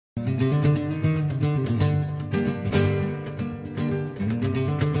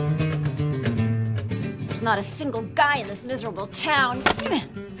there's not a single guy in this miserable town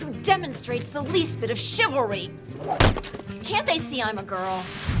who demonstrates the least bit of chivalry. Can't they see I'm a girl?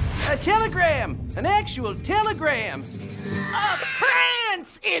 A telegram! An actual telegram! A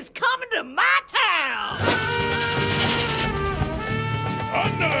prince is coming to my town!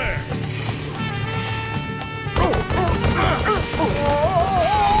 Under!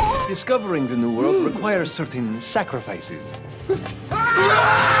 Discovering the New World requires certain sacrifices. The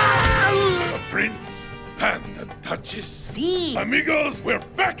prince and the Duchess. See? Amigos, we're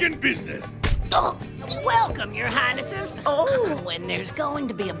back in business. Oh, welcome, your highnesses. Oh, and there's going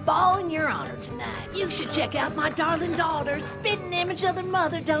to be a ball in your honor tonight. You should check out my darling daughter, spitting image of their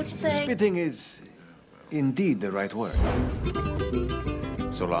mother, don't you think? Spitting is indeed the right word.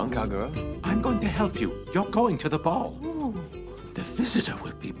 So long, cowgirl. I'm going to help you. You're going to the ball. Ooh. The visitor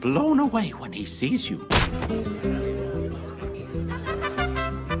will be blown away when he sees you.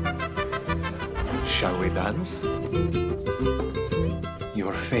 Shall we dance?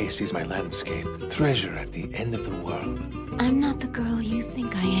 Your face is my landscape, treasure at the end of the world. I'm not the girl you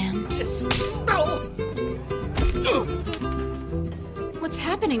think I am. What's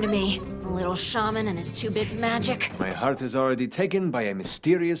happening to me? A little shaman and his two-bit magic. My heart is already taken by a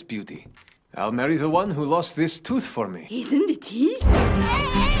mysterious beauty. I'll marry the one who lost this tooth for me. Isn't it he?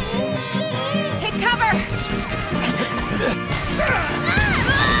 Take cover!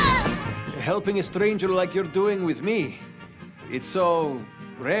 Helping a stranger like you're doing with me, it's so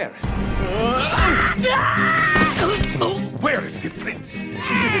rare. Where is the prince?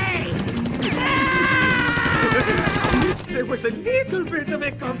 There was a little bit of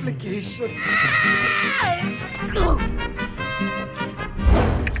a complication.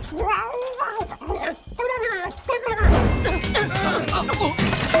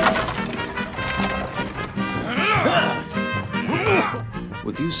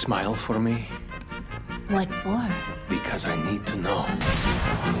 Would you smile for me? What for? Because I need to know.